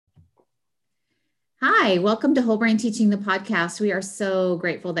Hi, welcome to Whole Brain Teaching the podcast. We are so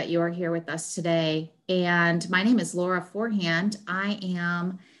grateful that you are here with us today. And my name is Laura Forehand. I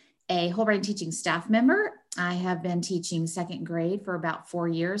am a Whole Brain Teaching staff member. I have been teaching second grade for about 4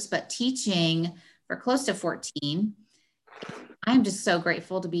 years, but teaching for close to 14. I am just so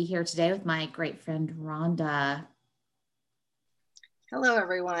grateful to be here today with my great friend, Rhonda. Hello,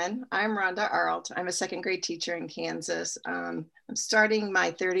 everyone. I'm Rhonda Arlt. I'm a second grade teacher in Kansas. I'm starting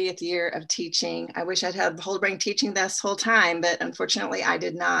my 30th year of teaching. I wish I'd had whole brain teaching this whole time, but unfortunately I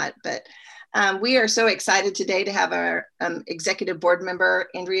did not. But we are so excited today to have our executive board member,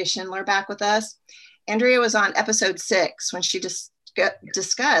 Andrea Schindler, back with us. Andrea was on episode 6 when she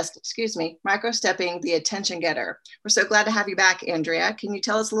discussed, micro-stepping the attention getter. We're so glad to have you back, Andrea. Can you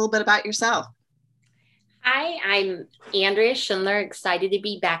tell us a little bit about yourself? Hi, I'm Andrea Schindler, excited to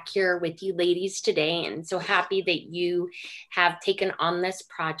be back here with you ladies today, and so happy that you have taken on this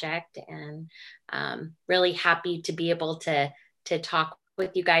project, and really happy to be able to talk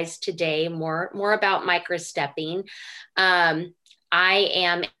with you guys today more about micro-stepping. I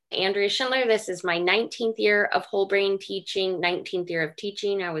am Andrea Schindler. This is my 19th year of whole brain teaching, 19th year of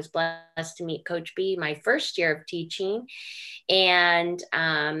teaching. I was blessed to meet Coach B my first year of teaching, and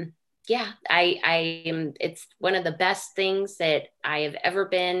it's one of the best things that I have ever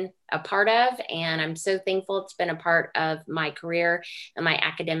been a part of. And I'm so thankful it's been a part of my career and my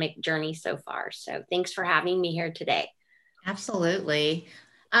academic journey so far. So thanks for having me here today. Absolutely.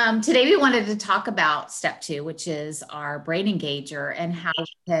 Today we wanted to talk about step 2, which is our brain engager and how we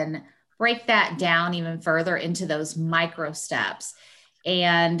can break that down even further into those micro steps.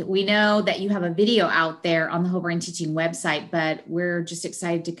 And we know that you have a video out there on the Whole Brain Teaching website, but we're just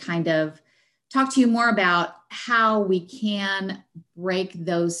excited to kind of talk to you more about how we can break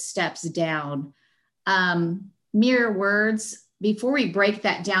those steps down. Mirror words, before we break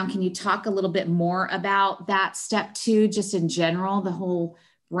that down, can you talk a little bit more about that step 2, just in general, the whole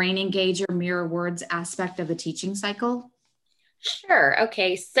brain engager, mirror words aspect of the teaching cycle? Sure.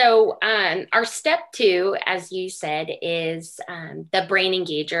 Okay. So our step 2, as you said, is the brain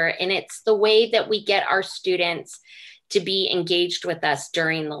engager. And it's the way that we get our students to be engaged with us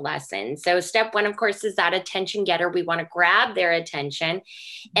during the lesson. So step 1, of course, is that attention getter. We want to grab their attention.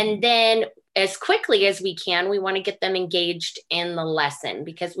 And then as quickly as we can, we want to get them engaged in the lesson,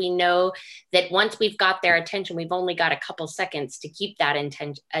 because we know that once we've got their attention, we've only got a couple seconds to keep that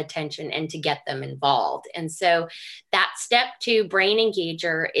attention and to get them involved. And so that step 2 brain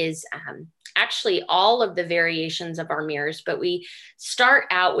engager is actually all of the variations of our mirrors, but we start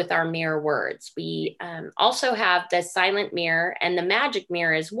out with our mirror words. We also have the silent mirror and the magic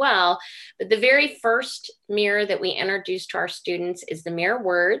mirror as well. But the very first mirror that we introduce to our students is the mirror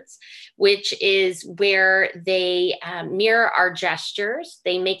words, which is where they mirror our gestures.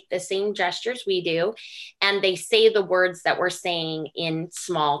 They make the same gestures we do, and they say the words that we're saying in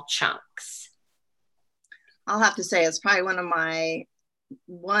small chunks. I'll have to say it's probably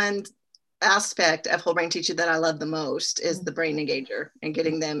one aspect of whole brain teaching that I love the most is the brain engager and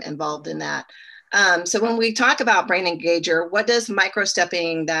getting them involved in that. So when we talk about brain engager, what does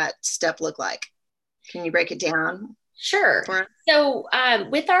micro-stepping that step look like? Can you break it down? Sure. So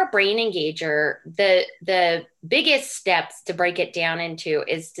with our brain engager, the biggest steps to break it down into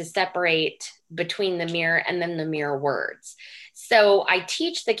is to separate between the mirror and then the mirror words. So I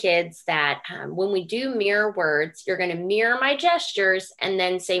teach the kids that when we do mirror words, you're going to mirror my gestures and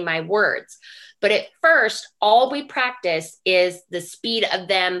then say my words. But at first, all we practice is the speed of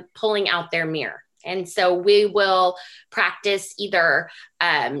them pulling out their mirror. And so we will practice either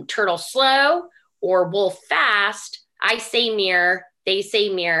turtle slow or wolf fast. I say mirror, they say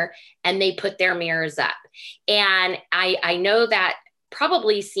mirror, and they put their mirrors up. And I know that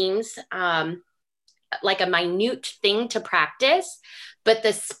probably seems like a minute thing to practice, but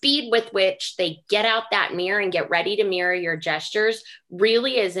the speed with which they get out that mirror and get ready to mirror your gestures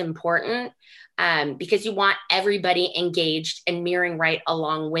really is important, because you want everybody engaged and mirroring right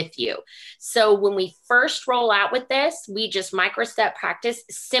along with you. So when we first roll out with this, we just micro-step practice,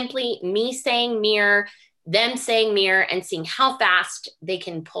 simply me saying mirror, them saying mirror, and seeing how fast they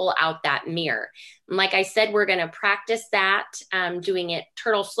can pull out that mirror. And like I said, we're going to practice that, doing it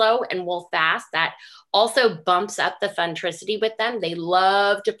turtle slow and wolf fast. That also bumps up the funtricity with them. They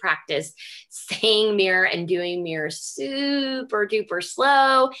love to practice saying mirror and doing mirror super duper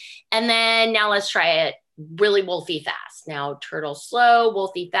slow. And then now let's try it really wolfy fast. Now turtle slow,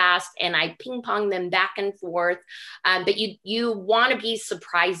 wolfy fast, and I ping pong them back and forth. But you want to be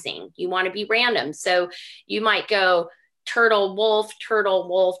surprising. You want to be random. So you might go turtle, wolf, turtle,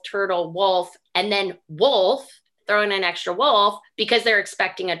 wolf, turtle, wolf, and then wolf, throw in an extra wolf because they're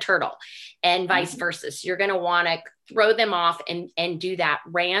expecting a turtle. and vice versa. So you're going to want to throw them off and do that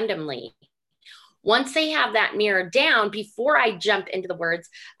randomly. Once they have that mirror down, before I jump into the words,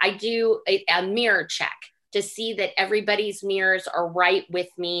 I do a mirror check to see that everybody's mirrors are right with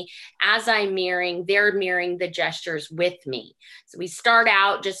me. As I'm mirroring, they're mirroring the gestures with me. So we start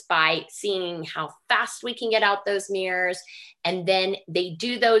out just by seeing how fast we can get out those mirrors. And then they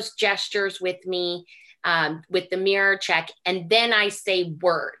do those gestures with me with the mirror check. And then I say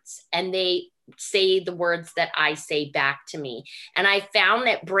words, and they say the words that I say back to me. And I found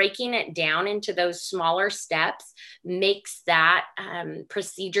that breaking it down into those smaller steps makes that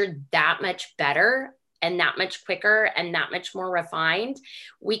procedure that much better and that much quicker and that much more refined.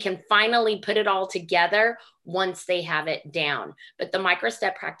 We can finally put it all together once they have it down. But the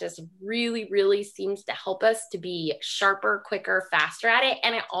micro-step practice really, really seems to help us to be sharper, quicker, faster at it.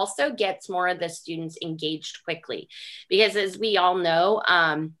 And it also gets more of the students engaged quickly. Because as we all know,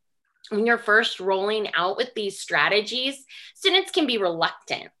 when you're first rolling out with these strategies, students can be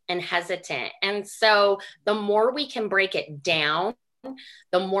reluctant and hesitant. And so the more we can break it down,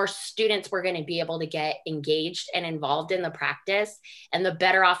 the more students we're going to be able to get engaged and involved in the practice, and the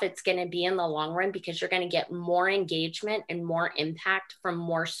better off it's going to be in the long run, because you're going to get more engagement and more impact from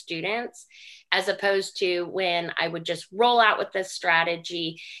more students, as opposed to when I would just roll out with this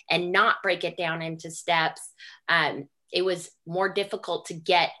strategy and not break it down into steps. It was more difficult to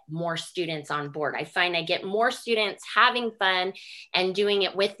get more students on board. I find I get more students having fun and doing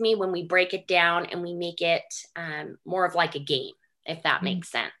it with me when we break it down and we make it more of like a game, if that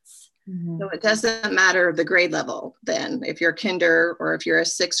makes sense. So it doesn't matter the grade level then. If you're kinder or if you're a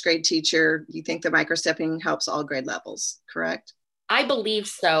sixth grade teacher, you think the microstepping helps all grade levels, correct? I believe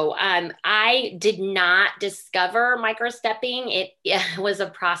so. I did not discover microstepping. It was a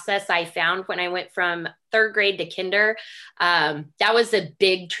process I found when I went from third grade to kinder. That was a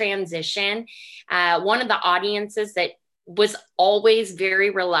big transition. One of the audiences that was always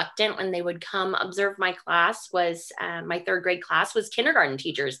very reluctant when they would come observe my class was my third grade class was kindergarten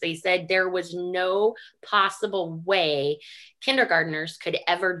teachers. They said there was no possible way kindergartners could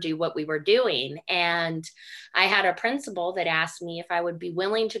ever do what we were doing. And I had a principal that asked me if I would be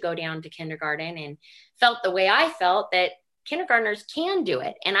willing to go down to kindergarten, and felt the way I felt, that kindergartners can do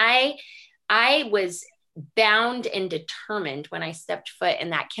it. And I was bound and determined when I stepped foot in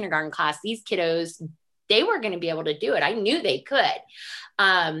that kindergarten class. These kiddos, they were going to be able to do it. I knew they could.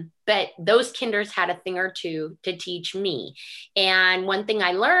 But those kinders had a thing or two to teach me. And one thing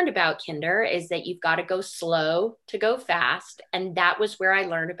I learned about kinder is that you've got to go slow to go fast. And that was where I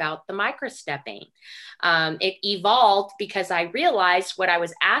learned about the microstepping. It evolved because I realized what I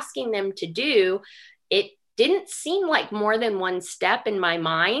was asking them to do, it didn't seem like more than one step in my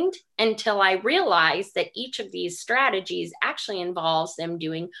mind, until I realized that each of these strategies actually involves them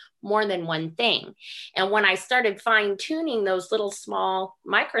doing more than one thing. And when I started fine tuning those little small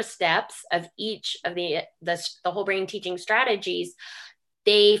micro steps of each of the whole brain teaching strategies,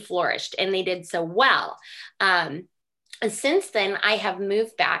 they flourished and they did so well. And since then, I have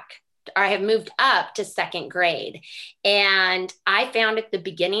moved up to second grade. And I found at the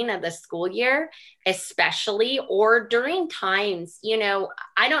beginning of the school year, especially, or during times,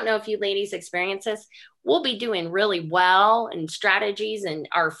 I don't know if you ladies experience this, we'll be doing really well and strategies and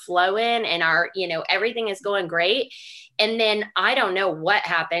are flowing and everything is going great. And then I don't know what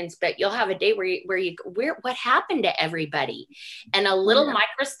happens, but you'll have a day where what happened to everybody? And a little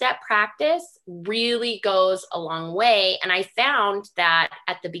micro step practice really goes a long way. And I found that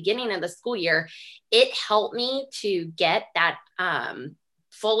at the beginning of the school year, it helped me to get that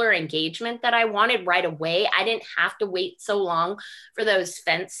fuller engagement that I wanted right away. I didn't have to wait so long for those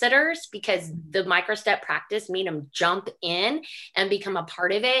fence sitters, because the micro step practice made them jump in and become a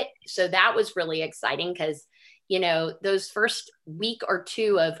part of it. So that was really exciting, because those first week or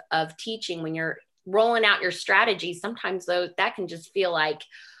two of teaching, when you're rolling out your strategy, sometimes though that can just feel like,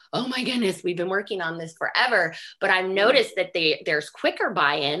 oh my goodness, we've been working on this forever. But I've noticed that there's quicker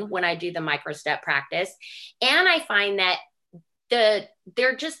buy-in when I do the micro step practice. And I find that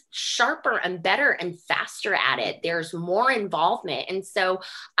they're just sharper and better and faster at it. There's more involvement. And so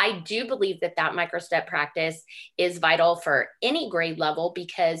I do believe that micro step practice is vital for any grade level,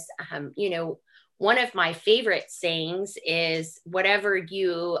 because, one of my favorite sayings is, whatever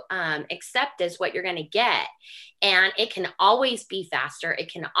you accept is what you're going to get. And it can always be faster.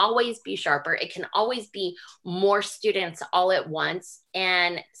 It can always be sharper. It can always be more students all at once.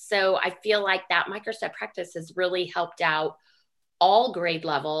 And so I feel like that micro step practice has really helped out all grade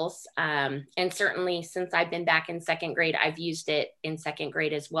levels. And certainly since I've been back in second grade, I've used it in second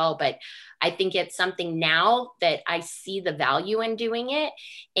grade as well. But I think it's something now that I see the value in doing it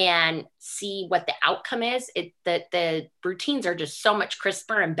and see what the outcome is. That the routines are just so much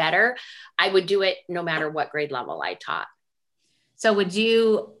crisper and better. I would do it no matter what grade level I taught. So would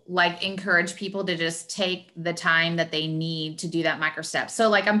you like encourage people to just take the time that they need to do that micro step? So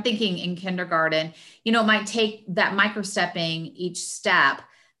like I'm thinking in kindergarten, you know, it might take that micro stepping, each step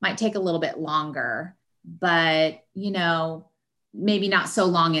might take a little bit longer, but you know, maybe not so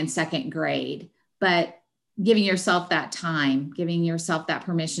long in second grade, but giving yourself that time, giving yourself that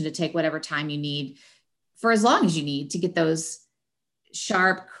permission to take whatever time you need for as long as you need to get those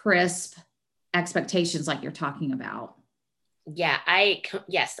sharp, crisp expectations like you're talking about. Yeah, I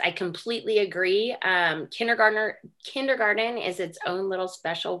completely agree. Kindergarten is its own little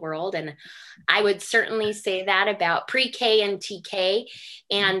special world. And I would certainly say that about pre-K and TK.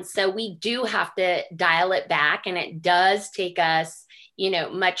 And so we do have to dial it back, and it does take us, you know,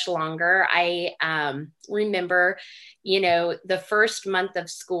 much longer. I remember, you know, the first month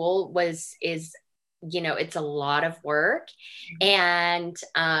of school is, you know, it's a lot of work. And,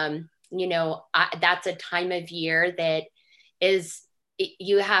 you know, that's a time of year that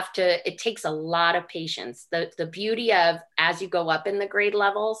it takes a lot of patience. The beauty of, as you go up in the grade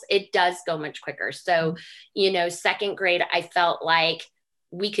levels, it does go much quicker. So, you know, second grade, I felt like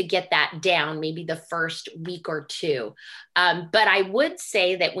we could get that down maybe the first week or two. But I would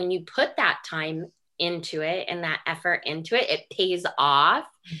say that when you put that time into it and that effort into it, it pays off.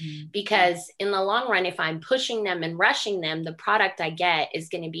 Mm-hmm. Because in the long run, if I'm pushing them and rushing them, the product I get is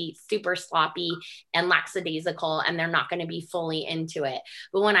going to be super sloppy and lackadaisical, and they're not going to be fully into it.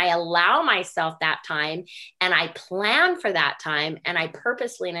 But when I allow myself that time and I plan for that time and I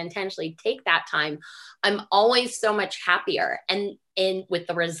purposely and intentionally take that time, I'm always so much happier and with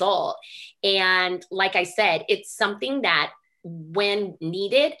the result. And like I said, it's something that when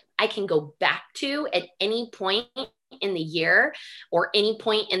needed, I can go back to at any point in the year or any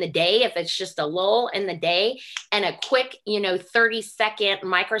point in the day, if it's just a lull in the day, and a quick, you know, 30-second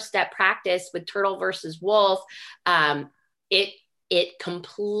micro step practice with turtle versus wolf, it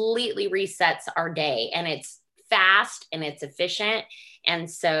completely resets our day, and it's fast and it's efficient.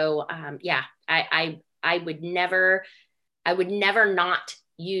 And so, I would never not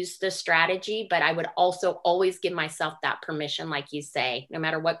use the strategy, but I would also always give myself that permission. Like you say, no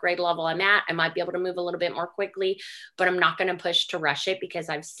matter what grade level I'm at, I might be able to move a little bit more quickly, but I'm not going to push to rush it, because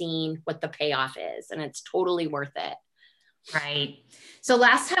I've seen what the payoff is, and it's totally worth it. Right. So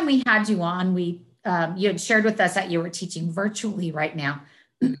last time we had you on, you had shared with us that you were teaching virtually right now.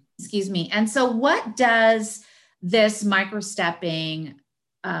 Excuse me. And so what does this microstepping,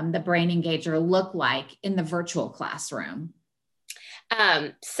 the brain engager, look like in the virtual classroom?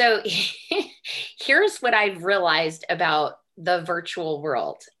 So here's what I've realized about the virtual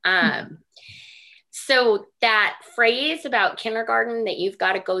world. So that phrase about kindergarten, that you've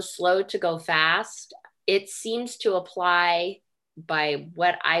got to go slow to go fast, it seems to apply, by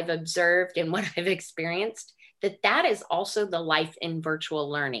what I've observed and what I've experienced, that is also the life in virtual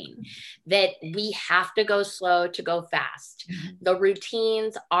learning, that we have to go slow to go fast. The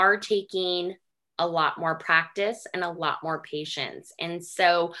routines are taking a lot more practice and a lot more patience. And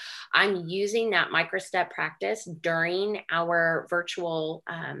so I'm using that microstep practice during our virtual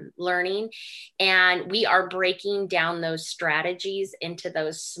learning. And we are breaking down those strategies into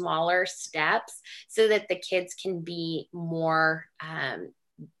those smaller steps so that the kids can be more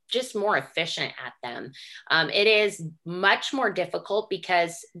just more efficient at them. It is much more difficult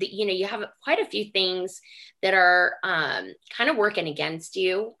because you have quite a few things that are kind of working against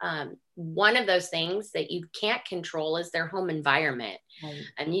you. One of those things that you can't control is their home environment. Right.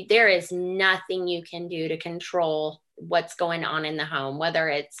 And there is nothing you can do to control what's going on in the home, whether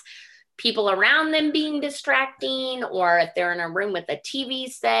it's people around them being distracting, or if they're in a room with a TV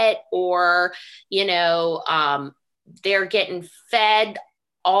set, or, they're getting fed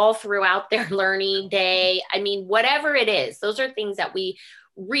all throughout their learning day. I mean, whatever it is, those are things that we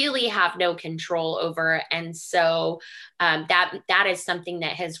really have no control over. And so that is something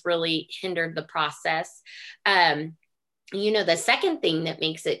that has really hindered the process. The second thing that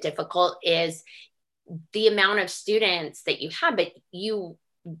makes it difficult is the amount of students that you have, but you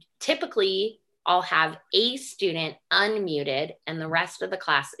typically all have a student unmuted and the rest of the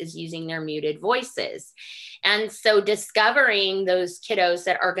class is using their muted voices. And so discovering those kiddos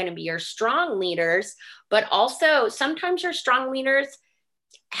that are going to be your strong leaders, but also sometimes your strong leaders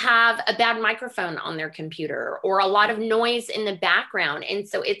have a bad microphone on their computer or a lot of noise in the background. And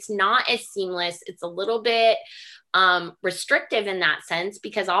so it's not as seamless. It's a little bit restrictive in that sense,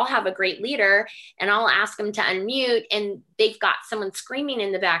 because I'll have a great leader and I'll ask them to unmute and they've got someone screaming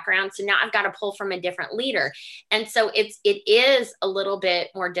in the background. So now I've got to pull from a different leader. And so it is a little bit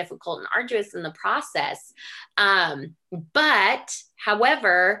more difficult and arduous in the process. But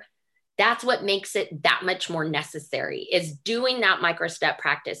however, that's what makes it that much more necessary, is doing that micro step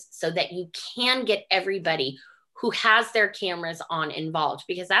practice so that you can get everybody who has their cameras on involved,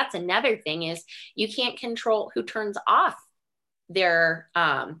 because that's another thing, is you can't control who turns off their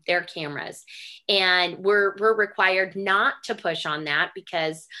cameras. And we're required not to push on that,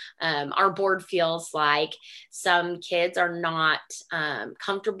 because our board feels like some kids are not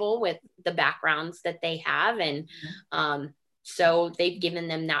comfortable with the backgrounds that they have. And so they've given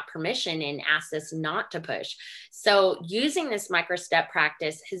them that permission and asked us not to push. So using this micro step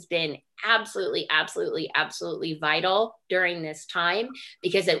practice has been absolutely, absolutely, absolutely vital during this time,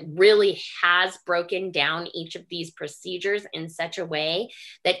 because it really has broken down each of these procedures in such a way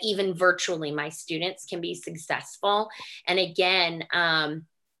that even virtually my students can be successful. And again,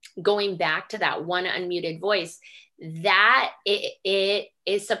 going back to that one unmuted voice, that it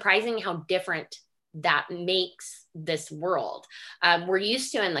is surprising how different that makes this world. We're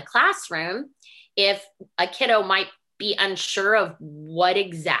used to in the classroom, if a kiddo might be unsure of what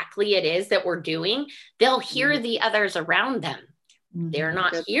exactly it is that we're doing, they'll hear the others around them. They're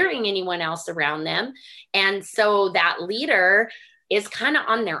not hearing anyone else around them. And so that leader is kind of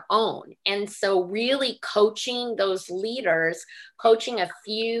on their own. And so really coaching those leaders, coaching a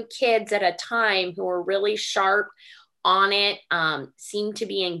few kids at a time who are really sharp on it, seem to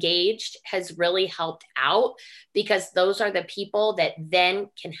be engaged, has really helped out, because those are the people that then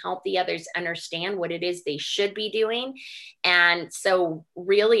can help the others understand what it is they should be doing. And so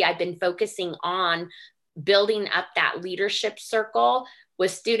really I've been focusing on building up that leadership circle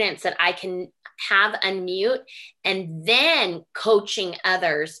with students that I can have unmute, and then coaching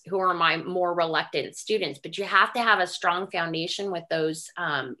others who are my more reluctant students. But you have to have a strong foundation with those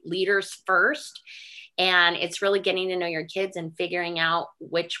leaders first. And it's really getting to know your kids and figuring out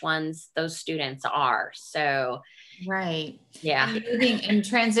which ones those students are. So, right. Yeah. And moving and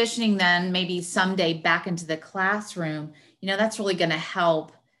transitioning then maybe someday back into the classroom, that's really going to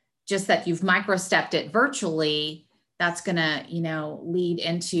help. Just that you've micro-stepped it virtually, that's going to, lead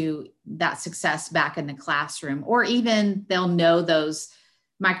into that success back in the classroom, or even they'll know those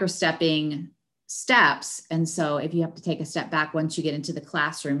micro-stepping steps. And so if you have to take a step back once you get into the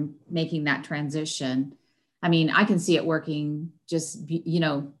classroom, making that transition, I mean, I can see it working, just,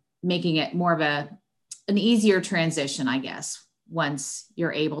 making it more of an easier transition, I guess, once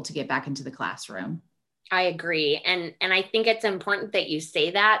you're able to get back into the classroom. I agree. And I think it's important that you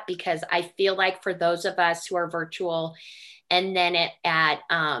say that, because I feel like for those of us who are virtual, and then at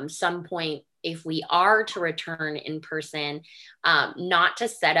some point, if we are to return in person, not to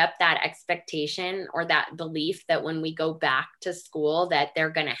set up that expectation or that belief that when we go back to school that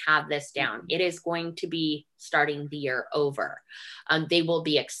they're going to have this down. It is going to be starting the year over. They will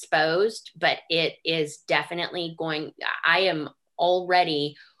be exposed, but it is definitely I am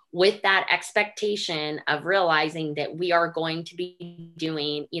already with that expectation of realizing that we are going to be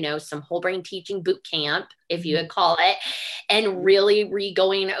doing, some whole brain teaching boot camp, if you would call it, and really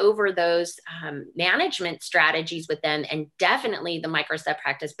going over those management strategies with them, and definitely the micro step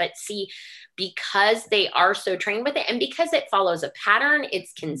practice. But see, because they are so trained with it, and because it follows a pattern,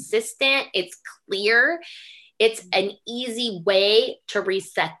 it's consistent, it's clear, it's an easy way to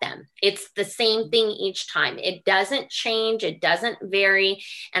reset them. It's the same thing each time. It doesn't change. It doesn't vary.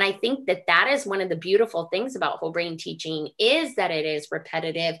 And I think that is one of the beautiful things about whole brain teaching, is that it is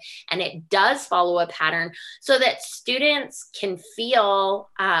repetitive and it does follow a pattern, so that students can feel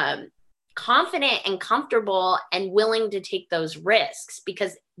confident and comfortable and willing to take those risks,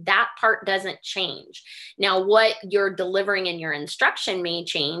 because that part doesn't change. Now, what you're delivering in your instruction may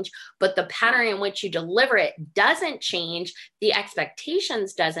change, but the pattern in which you deliver it doesn't change. The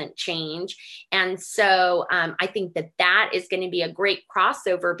expectations doesn't change. And so I think that is going to be a great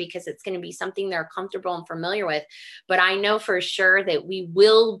crossover, because it's going to be something they're comfortable and familiar with. But I know for sure that we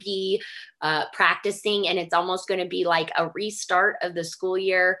will be practicing, and it's almost going to be like a restart of the school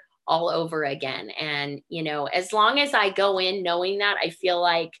year all over again. And, as long as I go in knowing that, I feel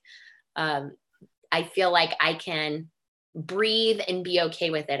like I can breathe and be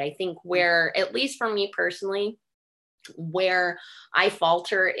okay with it. I think where, at least for me personally, where I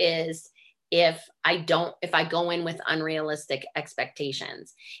falter is if I go in with unrealistic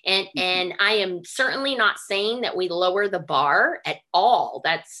expectations. And I am certainly not saying that we lower the bar at all.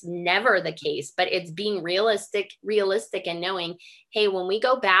 That's never the case, but it's being realistic and knowing, hey, when we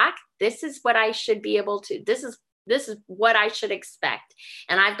go back, this is what I should be able to, this is what I should expect.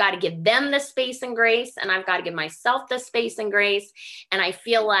 And I've got to give them the space and grace, and I've got to give myself the space and grace. And I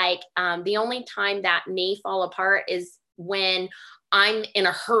feel like the only time that may fall apart is when I'm in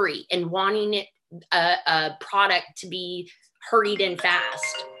a hurry and wanting a product to be hurried and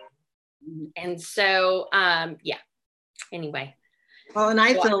fast. And so, anyway. Well, and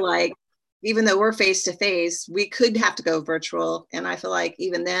I feel like even though we're face-to-face, we could have to go virtual. And I feel like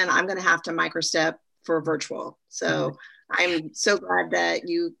even then I'm going to have to microstep for virtual. So I'm so glad that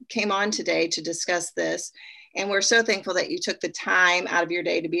you came on today to discuss this. And we're so thankful that you took the time out of your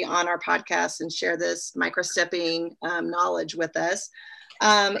day to be on our podcast and share this microstepping knowledge with us.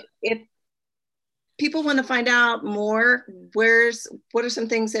 If people want to find out more, what are some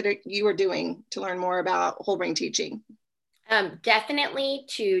things that you are doing to learn more about whole brain teaching? Definitely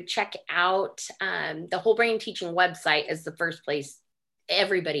to check out the Whole Brain Teaching website is the first place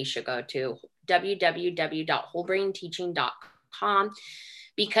everybody should go to, www.wholebrainteaching.com,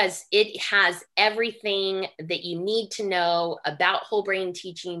 because it has everything that you need to know about whole brain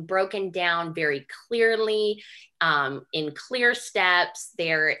teaching broken down very clearly in clear steps.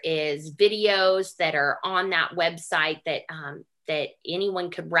 There is videos that are on that website that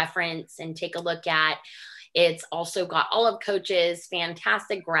anyone could reference and take a look at. It's also got all of Coach's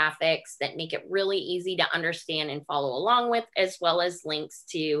fantastic graphics that make it really easy to understand and follow along with, as well as links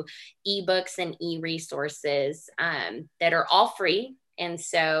to ebooks and e-resources that are all free. And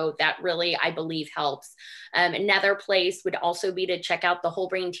so that really, I believe, helps. Another place would also be to check out the Whole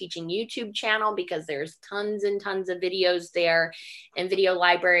Brain Teaching YouTube channel, because there's tons and tons of videos there and video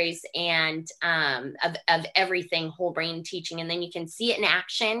libraries and of everything whole brain teaching. And then you can see it in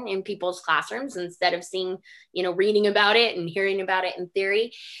action in people's classrooms instead of seeing, reading about it and hearing about it in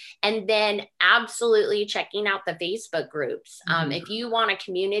theory. And then absolutely checking out the Facebook groups. If you want a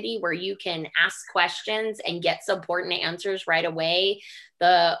community where you can ask questions and get support and answers right away,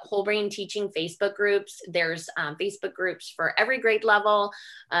 the Whole Brain Teaching Facebook groups, there's Facebook groups for every grade level,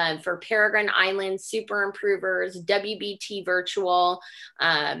 for Peregrine Island, Super Improvers, WBT Virtual.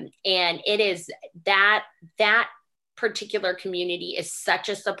 And it is that particular community is such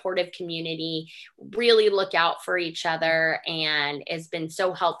a supportive community. Really look out for each other, and has been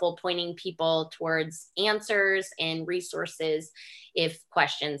so helpful pointing people towards answers and resources if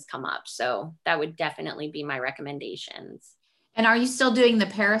questions come up. So that would definitely be my recommendations. And are you still doing the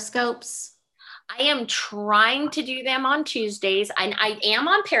Periscopes? I am trying to do them on Tuesdays, and I am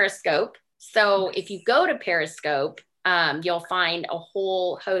on Periscope. So if you go to Periscope, you'll find a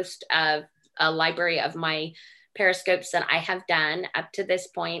whole host of a library of my Periscopes that I have done up to this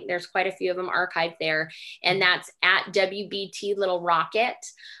point. There's quite a few of them archived there, and that's at WBT Little Rocket.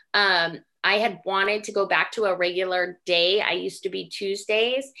 I had wanted to go back to a regular day. I used to be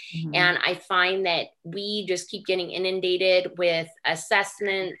Tuesdays, and I find that we just keep getting inundated with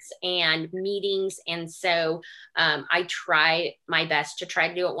assessments and meetings. And so I try my best to try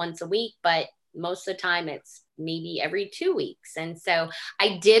to do it once a week, but most of the time it's maybe every 2 weeks. And so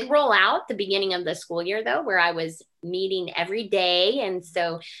I did roll out the beginning of the school year, though, where I was meeting every day. And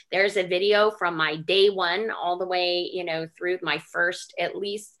so there's a video from my day one all the way, through my first at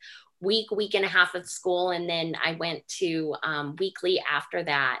least week and a half of school. And then I went to weekly after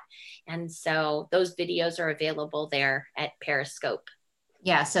that. And so those videos are available there at Periscope.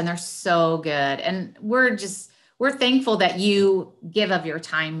 Yes. And they're so good. And we're thankful that you give of your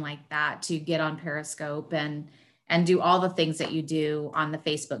time like that to get on Periscope and do all the things that you do on the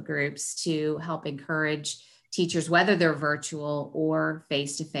Facebook groups to help encourage teachers, whether they're virtual or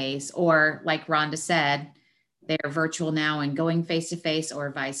face-to-face, or like Rhonda said, they're virtual now and going face-to-face,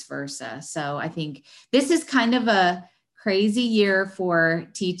 or vice versa. So I think this is kind of a crazy year for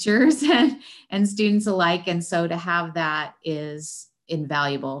teachers and students alike. And so to have that is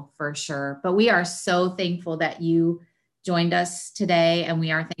invaluable for sure. But we are so thankful that you joined us today, and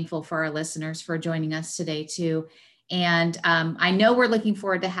we are thankful for our listeners for joining us today too. And I know we're looking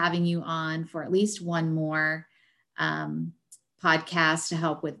forward to having you on for at least one more podcast to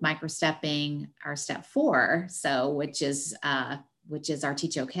help with microstepping, our step 4. So which is our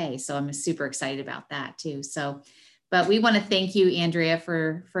Teach OK. So I'm super excited about that too. So, but we want to thank you, Andrea,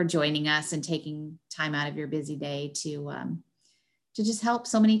 for joining us and taking time out of your busy day to just help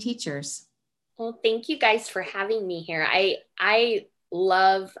so many teachers.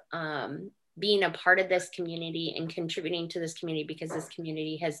 being a part of this community and contributing to this community, because this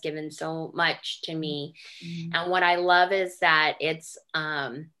community has given so much to me. Mm-hmm. And what I love is that it's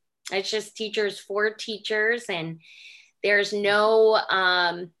just teachers for teachers, and there's no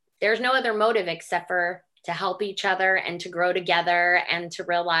other motive except for to help each other and to grow together and to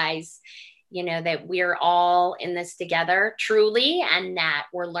realize, that we're all in this together truly, and that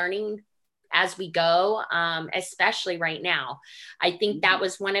we're learning as we go, especially right now. I think that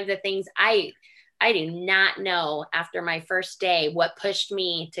was one of the things I do not know after my first day what pushed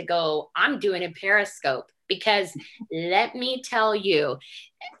me to go, I'm doing a Periscope, because let me tell you,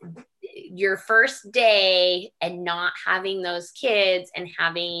 your first day and not having those kids and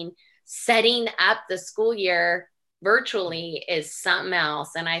setting up the school year virtually is something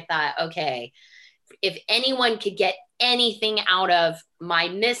else. And I thought, okay, if anyone could get anything out of my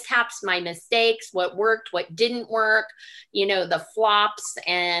mishaps, my mistakes, what worked, what didn't work, the flops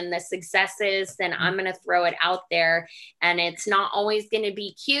and the successes, then I'm going to throw it out there. And it's not always going to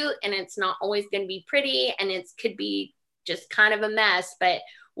be cute, and it's not always going to be pretty, and it could be just kind of a mess, but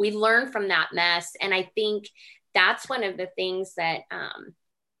we learn from that mess. And I think that's one of the things that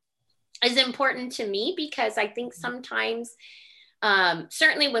is important to me, because I think sometimes,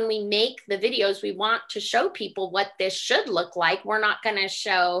 certainly when we make the videos, we want to show people what this should look like. We're not going to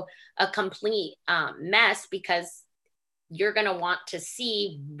show a complete mess, because you're going to want to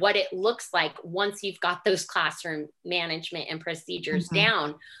see what it looks like once you've got those classroom management and procedures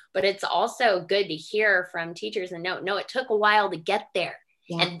down. But it's also good to hear from teachers and no, it took a while to get there.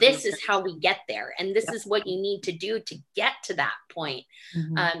 Yeah. And this is how we get there. And this is what you need to do to get to that point,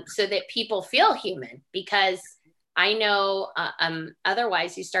 so that people feel human. Because I know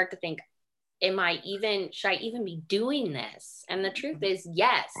otherwise you start to think, should I even be doing this? And the truth is,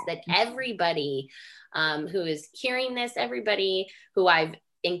 yes, that everybody who is hearing this, everybody who I've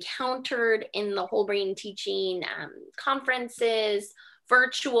encountered in the whole brain teaching conferences,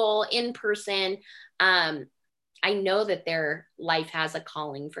 virtual, in person, I know that their life has a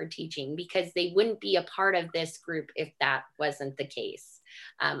calling for teaching, because they wouldn't be a part of this group if that wasn't the case.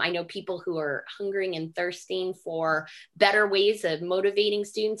 I know people who are hungering and thirsting for better ways of motivating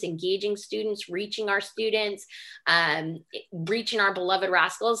students, engaging students, reaching our students, reaching our beloved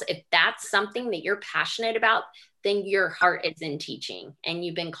rascals. If that's something that you're passionate about, then your heart is in teaching and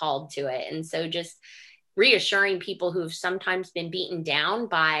you've been called to it. And so just reassuring people who've sometimes been beaten down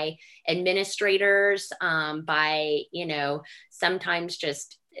by administrators, by, sometimes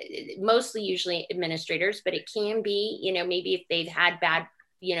just mostly usually administrators, but it can be, maybe if they've had bad,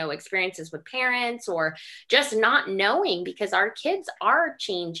 experiences with parents, or just not knowing, because our kids are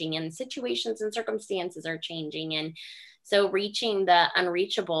changing and situations and circumstances are changing. And so reaching the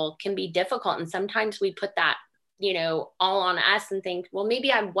unreachable can be difficult. And sometimes we put that, all on us and think, well,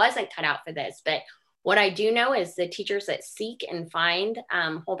 maybe I wasn't cut out for this. But what I do know is the teachers that seek and find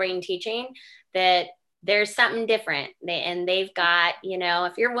whole brain teaching, that there's something different. They've got,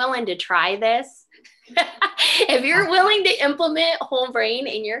 if you're willing to try this, if you're willing to implement whole brain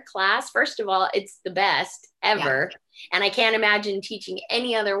in your class, first of all, it's the best ever. Yeah. And I can't imagine teaching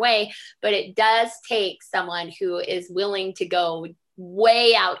any other way, but it does take someone who is willing to go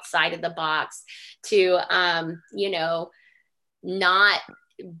way outside of the box to, not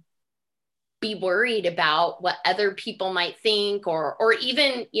be worried about what other people might think, or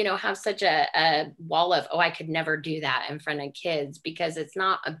even, have such a wall of, oh, I could never do that in front of kids, because it's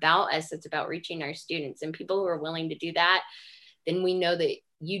not about us, it's about reaching our students. And people who are willing to do that, then we know that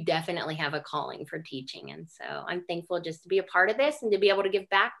you definitely have a calling for teaching. And so I'm thankful just to be a part of this and to be able to give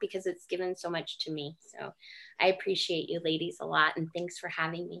back, because it's given so much to me. So I appreciate you ladies a lot, and thanks for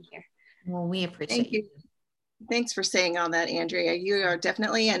having me here. Well, we appreciate you. Thanks for saying all that, Andrea. You are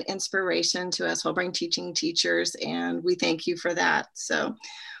definitely an inspiration to us whole brain teaching teachers, and we thank you for that. So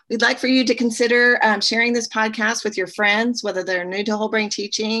we'd like for you to consider sharing this podcast with your friends, whether they're new to whole brain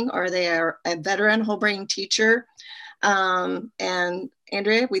teaching or they are a veteran whole brain teacher. And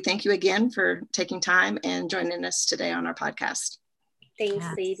Andrea, we thank you again for taking time and joining us today on our podcast. Thanks,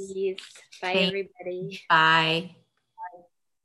 ladies. Bye, everybody. Bye.